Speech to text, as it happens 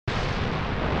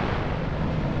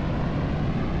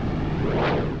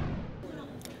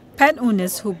Pet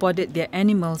owners who boarded their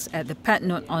animals at the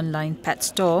Petknode online pet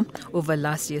store over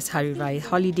last year's Hari Raya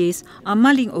holidays are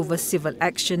mulling over civil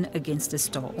action against the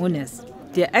store owners.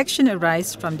 Their action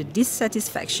arises from the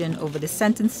dissatisfaction over the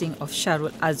sentencing of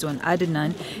Sharul Azwan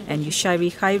Adnan and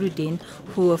Yushari Khairuddin,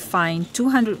 who were fined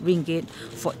 200 ringgit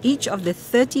for each of the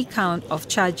 30 count of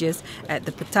charges at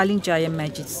the Petaling Jaya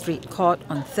Magistrate Court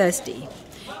on Thursday.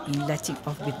 In letting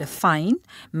off with the fine,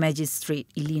 Magistrate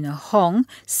Elena Hong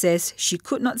says she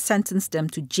could not sentence them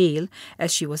to jail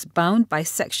as she was bound by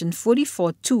Section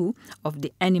 44(2) of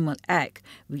the Animal Act,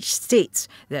 which states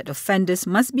that offenders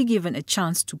must be given a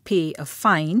chance to pay a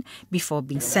fine before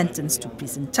being sentenced to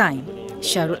prison time.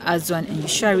 Sharul Azwan and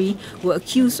Yushari were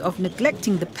accused of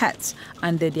neglecting the pets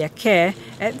under their care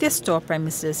at their store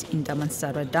premises in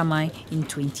Damansara Damai in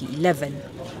 2011.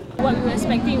 What we were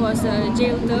expecting was a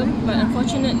jail term, but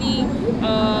unfortunately,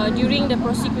 during the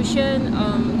prosecution,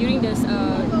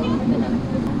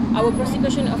 our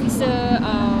prosecution officer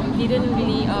didn't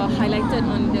really highlighted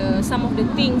on some of the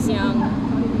things yang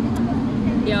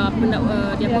their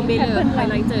pembela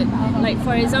highlighted. Like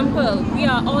for example, we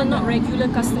are all not regular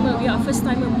customer. We are first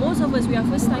timer. Most of us we are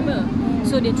first timer.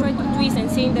 So they try to twist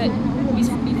and saying that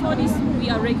before this we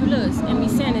are regulars and we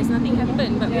said there's nothing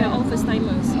happened, but we are all first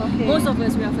timers. Okay. Most of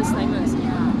us we are first timers.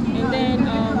 And then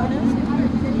what else?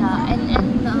 Yeah,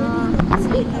 and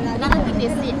actually another thing they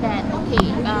said that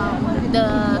the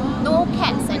no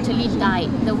cats actually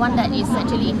died. The one that is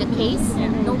actually in the case,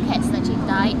 no cats actually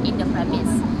died in the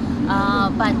premise.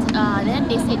 But then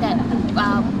they say that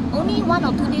only 1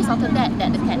 or 2 days after that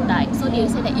the cat died. So they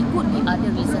say that it could be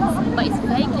other reasons, but it's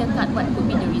very clear cut what could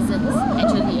be the reasons.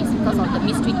 Actually, it's because of the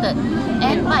mistreated.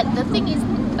 And but the thing is,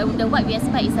 what we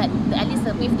expect is that at least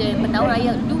with the Pendahulu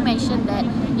Raya do mention that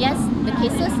yes, the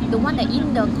cases, the one that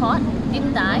in the court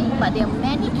didn't die, but there are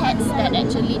many cats that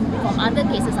actually from other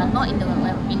cases are not in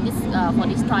this for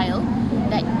this trial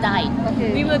that died.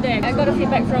 Okay. We were there. I got a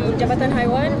feedback from Jabatan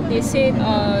Haiwan. They said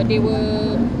they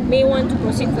may want to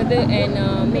proceed further and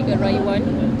make a rayuan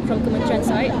from Kementerian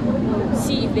side.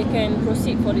 See if they can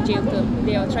proceed for the jail term.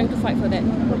 They are trying to fight for that.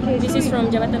 Okay, this is from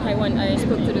Jabatan Haiwan. I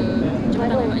spoke to the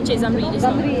Jabatan Haiwan, Encik Zamri just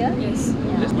now. Yes.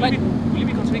 Will you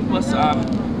be considering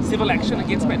civil action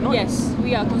against Petknode? Yes,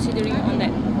 we are considering on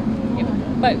that. Yep.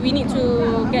 But we need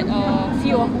to get a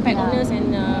few of pet owners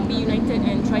and be united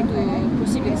and try to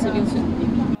proceed with the civil suit.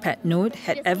 Petknode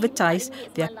had advertised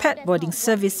their pet boarding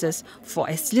services for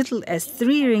as little as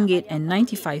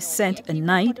RM3.95 a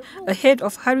night ahead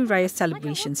of Hari Raya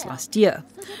celebrations last year.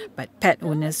 But pet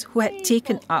owners who had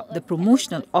taken up the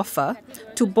promotional offer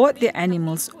to board their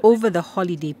animals over the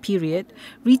holiday period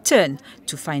returned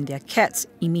to find their cats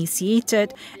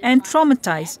emaciated and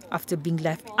traumatized after being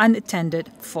left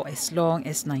unattended for as long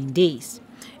as 9 days.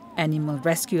 Animal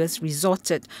rescuers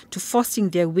resorted to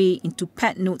forcing their way into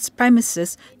Petknode's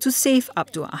premises to save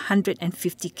up to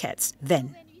 150 cats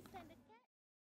then.